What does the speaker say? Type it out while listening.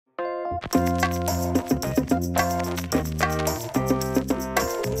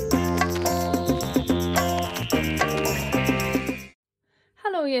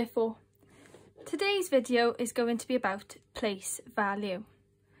Hello Year 4. Today's video is going to be about place value.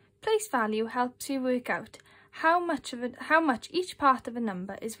 Place value helps you work out how much each part of a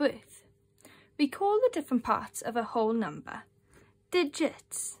number is worth. We call the different parts of a whole number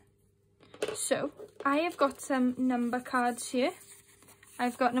digits. So I have got some number cards here.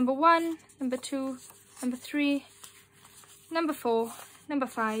 I've got number 1, number 2, number 3, number 4, number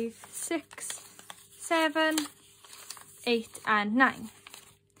 5, 6, 7, 8 and 9.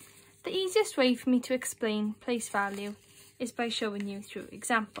 The easiest way for me to explain place value is by showing you through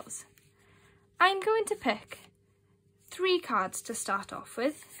examples. I'm going to pick 3 cards to start off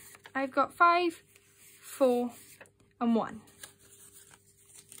with. I've got 5, 4 and 1.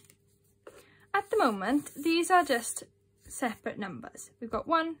 At the moment, these are just separate numbers. We've got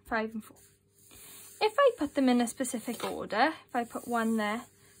 1, 5 and 4. If I put them in a specific order, if I put 1 there,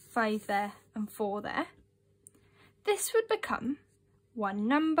 5 there and 4 there, this would become one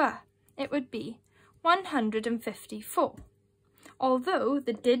number. It would be 154. Although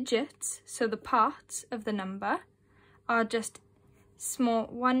the digits, so the parts of the number, are just small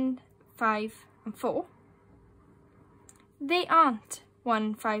 1, 5 and 4, they aren't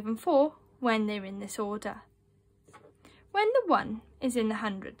 1, 5 and 4 when they're in this order. When the 1 is in the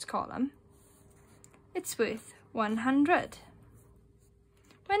hundreds column, it's worth 100.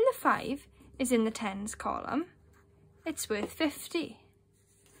 When the 5 is in the tens column, it's worth 50.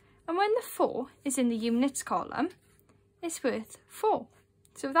 And when the 4 is in the units column, it's worth 4.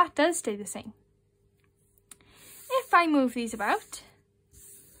 So that does stay the same. If I move these about,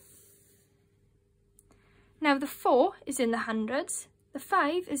 now the 4 is in the hundreds, the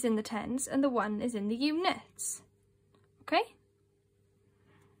 5 is in the tens, and the 1 is in the units. Okay?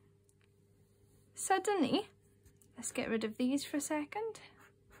 Suddenly, let's get rid of these for a second.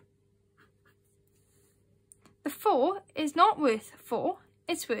 The 4 is not worth 4,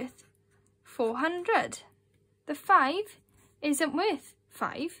 it's worth 400. The 5 isn't worth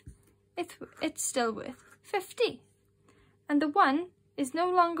 5, it's still worth 50. And the 1 is no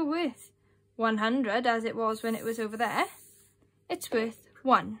longer worth 100 as it was when it was over there, it's worth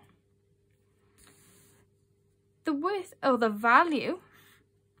 1. The value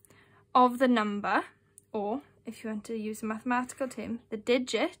of the number, or if you want to use a mathematical term, the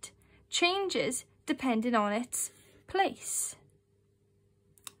digit, changes depending on its place.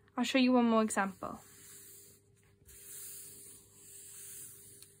 I'll show you one more example.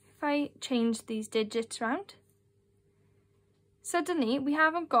 If I change these digits around, suddenly we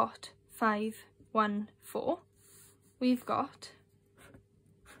haven't got 5, 1, 4. We've got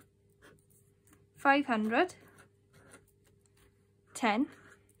 500, 10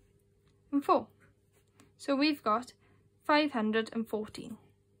 and 4. So we've got 514.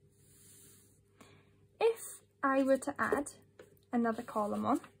 If I were to add another column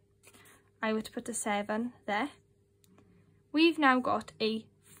on, I were to put a 7 there, we've now got a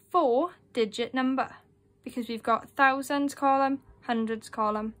 4-digit number because we've got thousands column, hundreds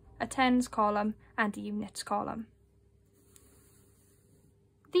column, a tens column and a units column.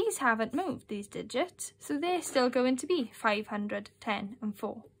 These haven't moved, these digits, so they're still going to be 500, 10 and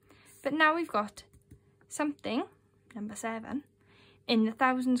 4. But now we've got something, number 7, in the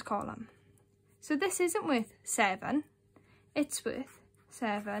thousands column. So this isn't worth 7, it's worth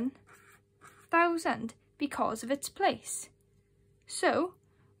 7,000 because of its place. So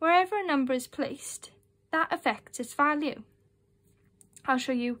wherever a number is placed, that affects its value. I'll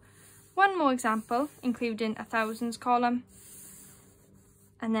show you one more example, including a thousands column,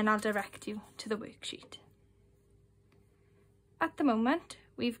 and then I'll direct you to the worksheet. At the moment,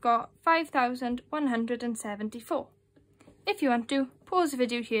 we've got 5,174. If you want to, pause the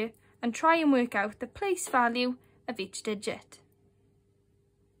video here and try and work out the place value of each digit.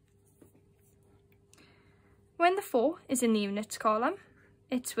 When the 4 is in the units column,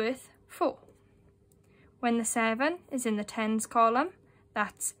 it's worth 4. When the 7 is in the tens column,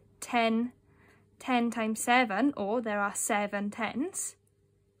 that's 10 times 7, or there are 7 tens,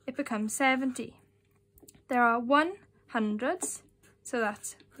 it becomes 70. There are 100s, so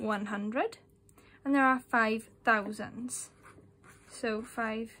that's 100, and there are 5 thousands, so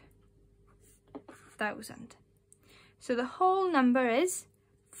 5,000. So the whole number is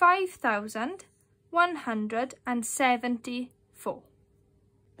 5,174.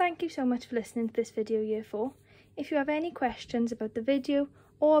 Thank you so much for listening to this video, Year 4. If you have any questions about the video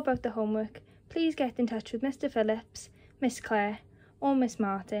or about the homework, please get in touch with Mr. Phillips, Miss Claire or Miss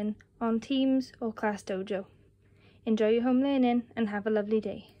Martin on Teams or Class Dojo. Enjoy your home learning and have a lovely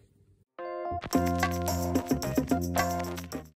day.